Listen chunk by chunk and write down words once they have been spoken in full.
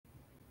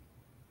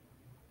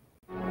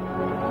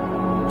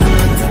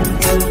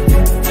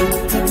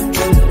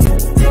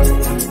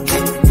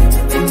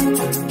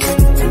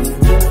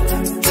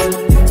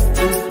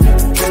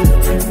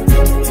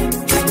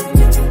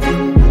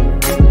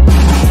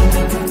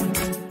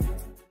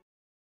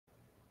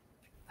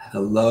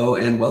Hello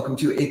and welcome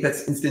to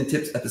Apex Instant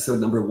Tips, episode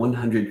number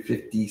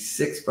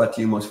 156, brought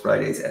to you most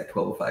Fridays at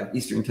 12:05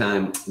 Eastern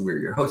Time. We're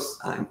your hosts.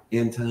 I'm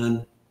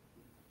Anton.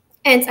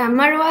 And I'm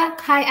Marwa.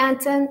 Hi,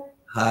 Anton.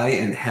 Hi,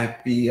 and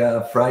happy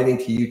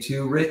Friday to you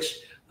too,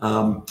 Rich.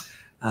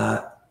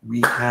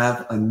 We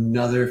have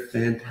another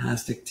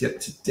fantastic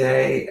tip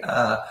today.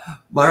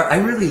 Mara, I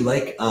really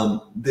like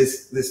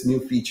this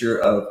new feature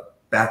of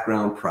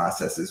background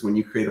processes. When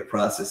you create a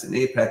process in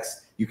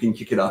Apex, you can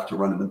kick it off to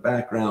run in the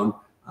background.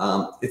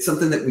 It's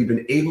something that we've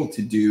been able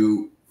to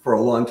do for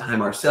a long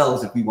time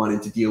ourselves if we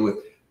wanted to deal with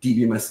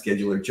DBMS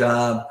scheduler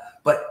job,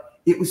 but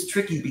it was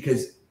tricky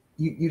because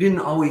you didn't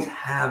always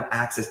have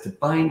access to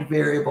bind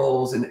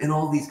variables and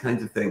all these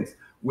kinds of things.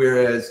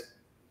 Whereas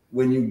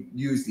when you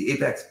use the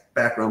Apex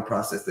background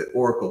process that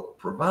Oracle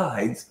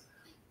provides,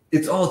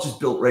 it's all just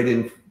built right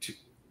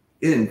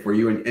in for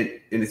you, and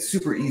it's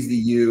super easy to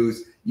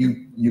use.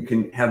 You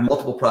can have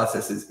multiple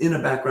processes in a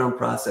background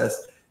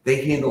process.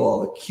 They handle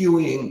all the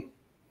queuing.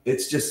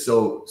 It's just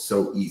so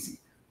easy.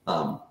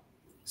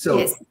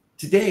 Yes.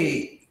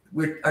 Today,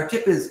 our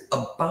tip is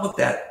about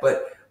that,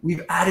 but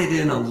we've added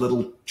in a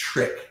little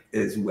trick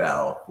as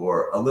well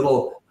for a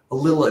little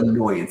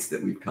annoyance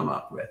that we've come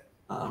up with.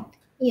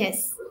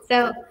 Yes.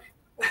 So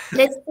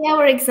let's see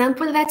our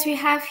example that we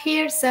have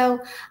here.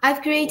 So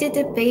I've created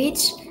a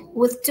page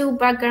with two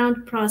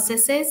background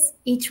processes.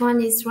 Each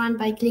one is run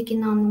by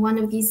clicking on one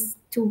of these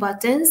two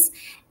buttons.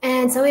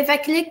 And so if I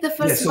click the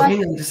first button.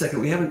 Hang on just a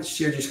second. We haven't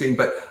shared your screen,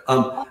 but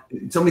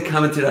somebody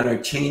commented on our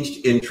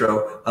changed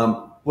intro.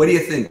 What do you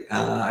think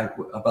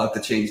about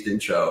the changed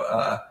intro?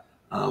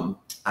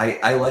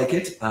 I like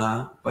it,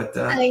 but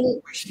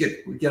we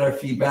should get our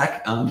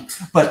feedback.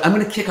 But I'm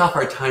going to kick off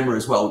our timer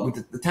as well.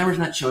 The timer's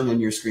not showing on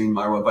your screen,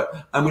 Marwa,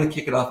 but I'm going to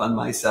kick it off on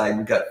my side.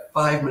 We've got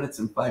 5 minutes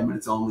and 5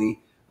 minutes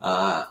only.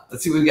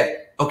 Let's see what we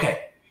get.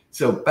 Okay,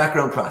 so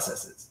background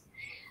processes.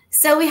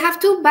 So we have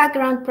two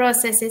background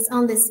processes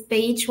on this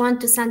page, one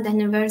to send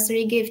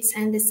anniversary gifts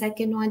and the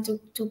second one to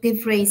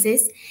give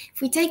raises.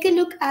 If we take a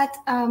look at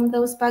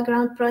those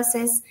background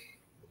process,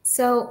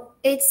 so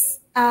it's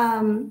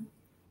the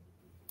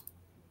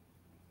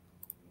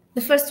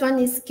first one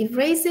is give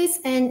raises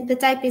and the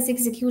type is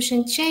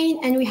execution chain,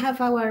 and we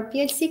have our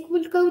PL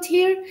SQL code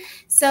here.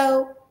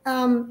 So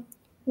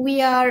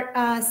we are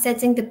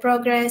setting the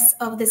progress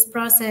of this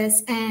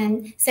process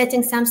and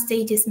setting some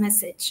status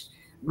message.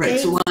 Right.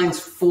 Okay.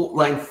 So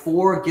line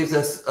 4 gives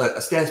us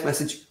a status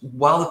message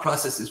while the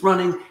process is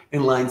running,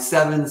 and line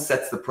 7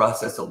 sets the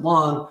process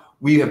along.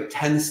 We have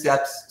 10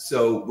 steps,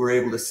 so we're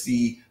able to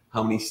see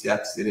how many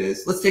steps it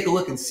is. Let's take a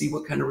look and see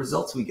what kind of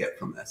results we get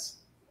from this.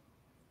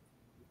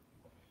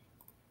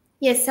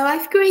 Yes, so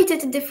I've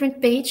created a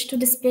different page to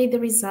display the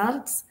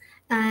results,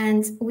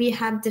 and we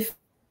have different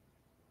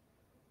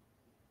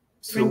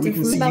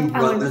information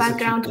about our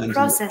background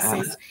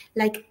processes.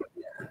 Like,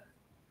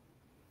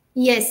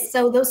 yes,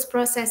 so those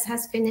process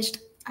has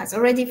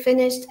already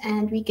finished,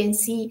 and we can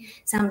see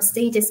some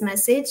status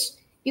message.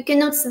 You can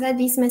notice that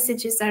these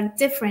messages are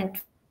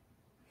different.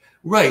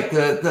 Right.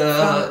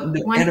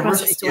 The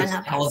anniversary gifts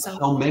tell us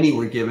how many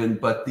were given,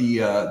 but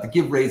the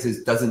give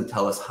raises doesn't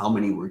tell us how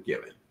many were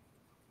given.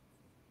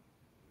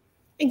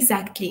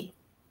 Exactly.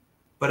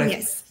 But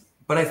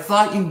I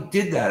thought you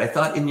did that. I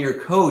thought in your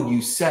code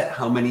you set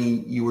how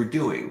many you were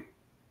doing.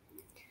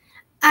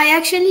 I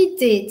actually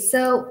did.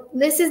 So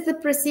this is the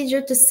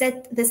procedure to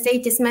set the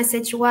status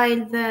message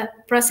while the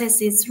process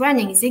is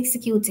running, is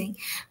executing.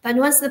 But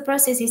once the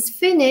process is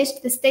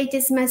finished, the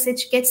status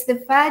message gets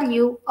the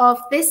value of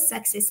this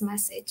success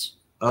message.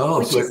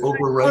 Oh, so it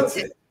overwrites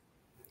it.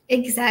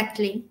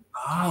 Exactly.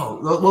 Oh,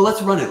 well,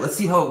 let's run it. Let's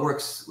see how it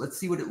works. Let's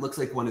see what it looks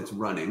like when it's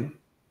running.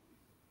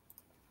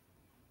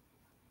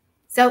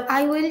 So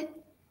I will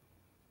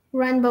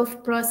run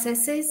both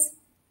processes,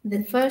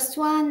 the first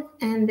one,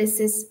 and this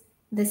is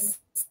the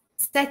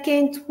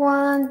second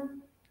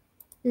one.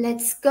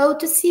 Let's go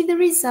to see the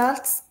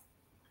results.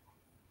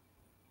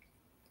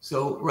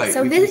 So, right.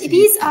 So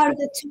these are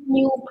the two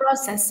new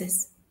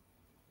processes.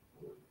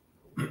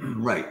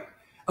 Right.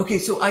 Okay,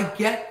 so I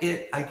get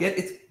it. I get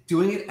it's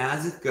doing it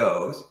as it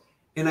goes.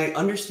 And I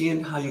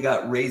understand how you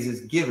got raises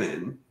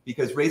given,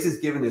 because raises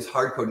given is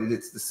hard-coded.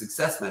 It's the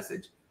success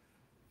message.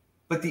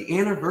 But the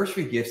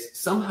anniversary gifts,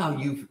 somehow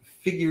you've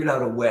figured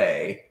out a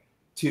way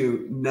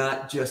to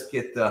not just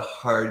get the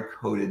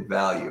hard-coded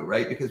value,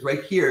 right? Because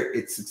right here,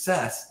 it's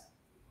success,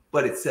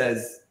 but it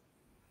says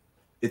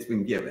it's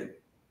been given.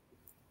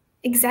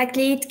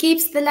 Exactly. It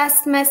keeps the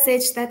last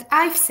message that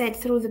I've set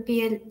through the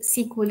PL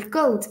SQL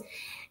code.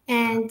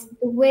 And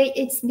the way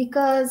it's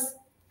because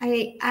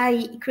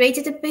I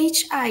created a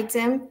page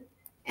item,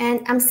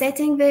 and I'm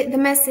setting the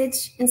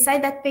message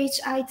inside that page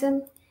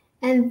item.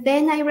 And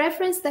then I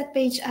reference that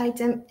page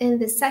item in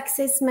the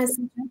success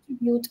message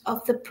attribute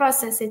of the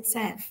process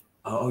itself.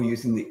 Oh,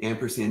 using the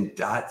ampersand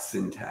dot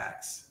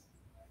syntax.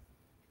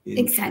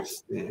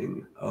 Exactly.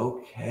 Interesting.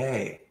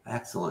 Okay.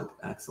 Excellent.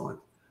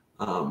 Excellent.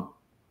 I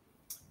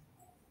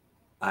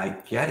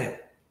get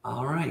it.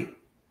 All right.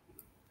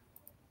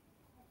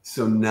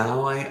 So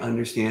now I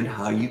understand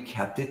how you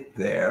kept it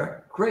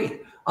there.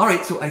 Great. All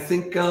right. So I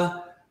think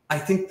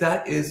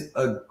that is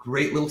a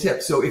great little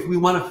tip. So if we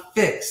want to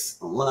fix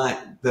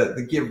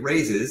the give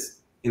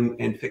raises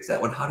and fix that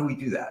one, how do we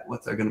do that?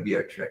 What's going to be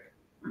our trick?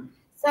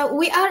 So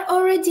we are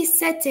already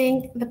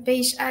setting the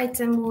page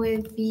item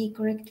with the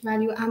correct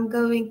value. I'm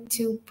going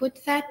to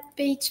put that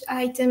page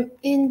item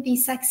in the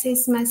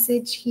success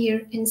message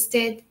here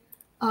instead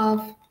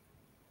of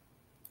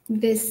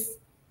this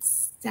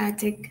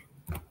static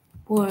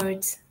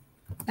words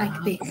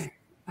like this. Okay.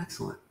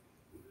 Excellent.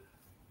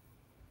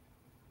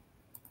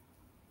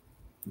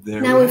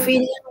 There now, if we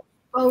look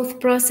both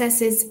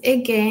processes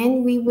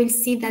again, we will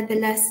see that the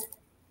last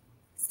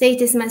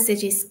status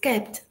message is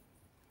kept.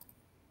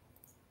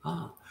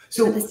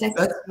 So that's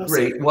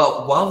great.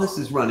 Well, while this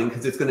is running,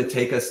 because it's going to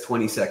take us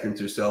 20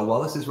 seconds or so,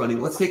 while this is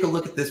running, let's take a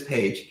look at this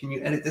page. Can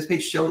you edit this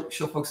page? Show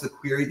folks the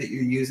query that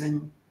you're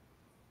using.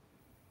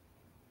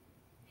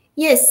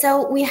 Yes,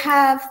 so we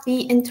have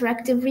the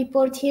interactive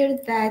report here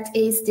that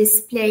is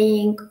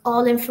displaying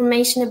all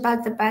information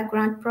about the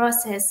background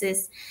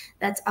processes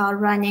that are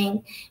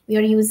running. We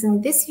are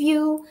using this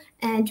view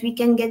and we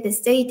can get the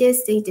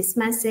status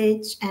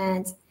message,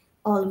 and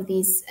all of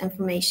these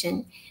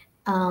information.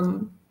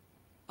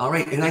 All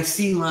right, and I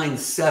see line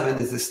 7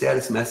 is the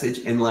status message,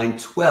 and line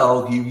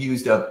 12 you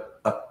used a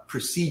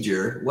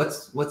procedure.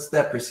 What's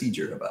that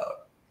procedure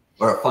about,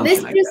 or a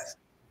function, I guess?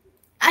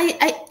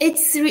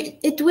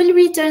 It will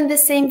return the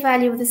same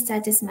value of the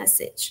status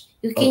message.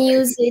 You can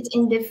use it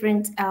in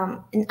different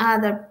in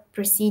other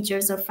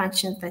procedures or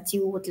functions that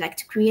you would like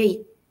to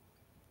create.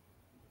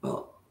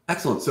 Well,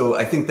 excellent. So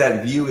I think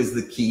that view is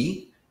the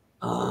key.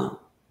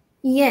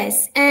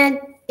 Yes, and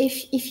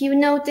if you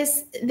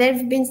notice, there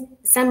have been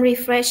some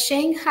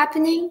refreshing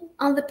happening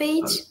on the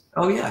page.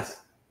 Oh yes.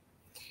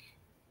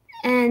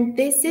 And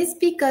this is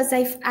because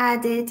I've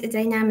added a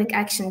dynamic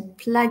action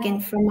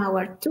plugin from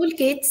our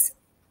toolkits,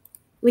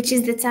 which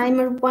is the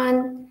timer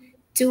one,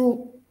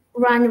 to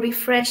run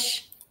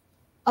refresh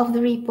of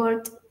the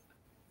report.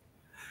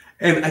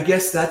 And I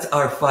guess that's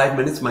our 5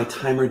 minutes. My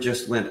timer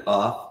just went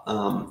off.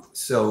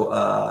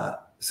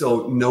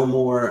 So no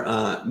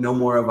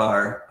more of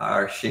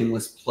our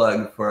shameless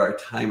plug for our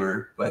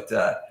timer, but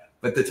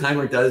the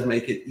timer does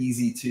make it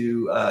easy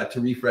to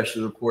refresh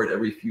the report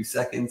every few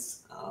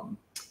seconds.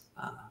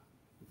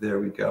 There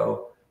we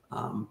go.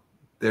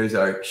 There's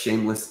our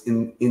shameless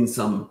in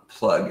some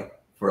plug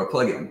for a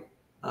plugin.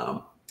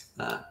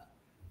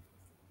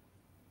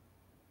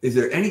 Is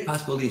there any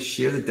possibility to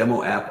share the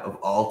demo app of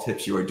all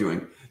tips you are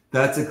doing?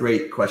 That's a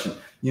great question.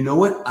 You know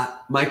what?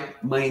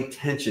 My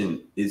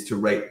intention is to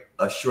write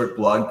a short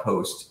blog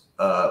post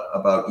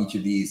about each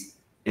of these,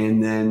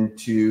 and then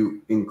to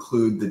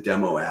include the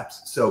demo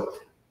apps. So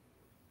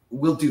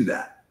we'll do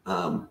that.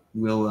 There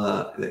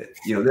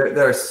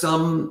are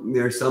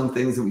some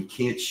things that we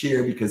can't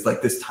share because,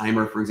 like this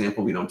timer, for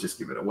example, we don't just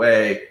give it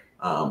away.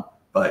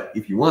 But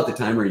if you want the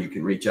timer, you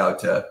can reach out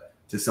to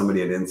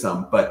somebody at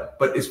InSum. But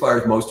as far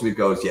as most of it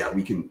goes, yeah,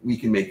 we can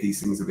make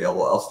these things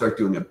available. I'll start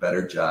doing a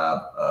better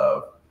job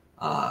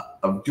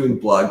of doing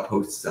blog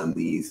posts on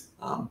these.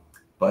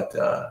 But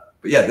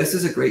yeah, this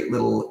is a great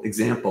little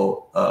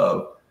example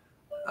of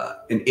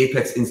an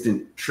Apex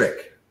instant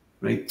trick,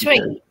 right?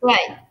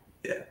 Right.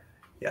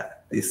 Yeah.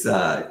 This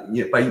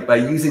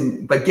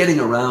by getting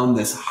around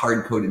this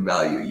hard coded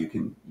value, you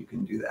can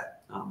do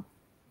that.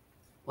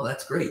 Well,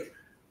 that's great.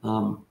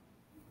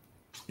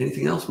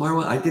 Anything else,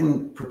 Marwa? I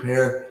didn't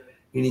prepare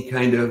any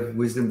kind of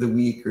wisdom of the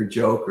week or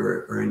joke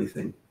or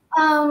anything.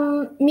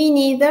 Me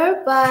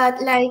neither, but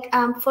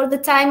for the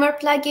timer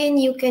plugin,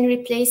 you can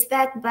replace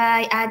that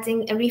by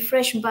adding a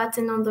refresh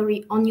button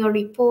on your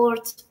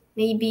report,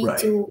 maybe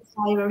to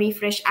fire a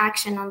refresh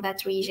action on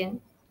that region.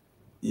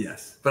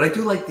 Yes, but I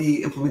do like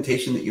the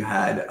implementation that you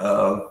had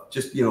of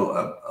just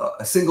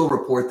a single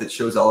report that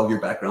shows all of your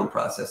background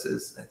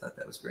processes. I thought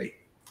that was great.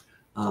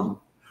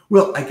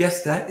 Well, I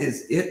guess that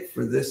is it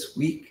for this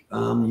week.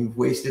 You've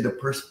wasted a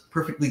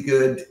perfectly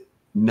good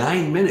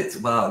 9 minutes.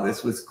 Wow,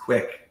 this was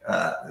quick.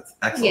 That's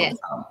excellent. Yes.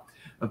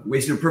 I've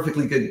wasted a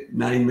perfectly good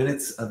 9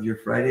 minutes of your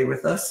Friday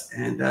with us,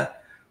 and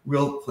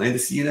we'll plan to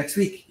see you next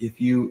week.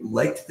 If you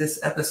liked this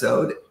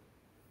episode,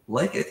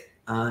 like it,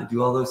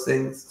 do all those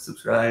things,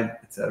 subscribe,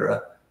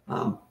 etc.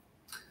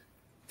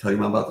 Tell your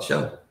mom about the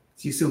show.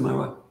 See you soon,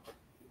 Marwa.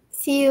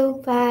 See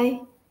you. Bye.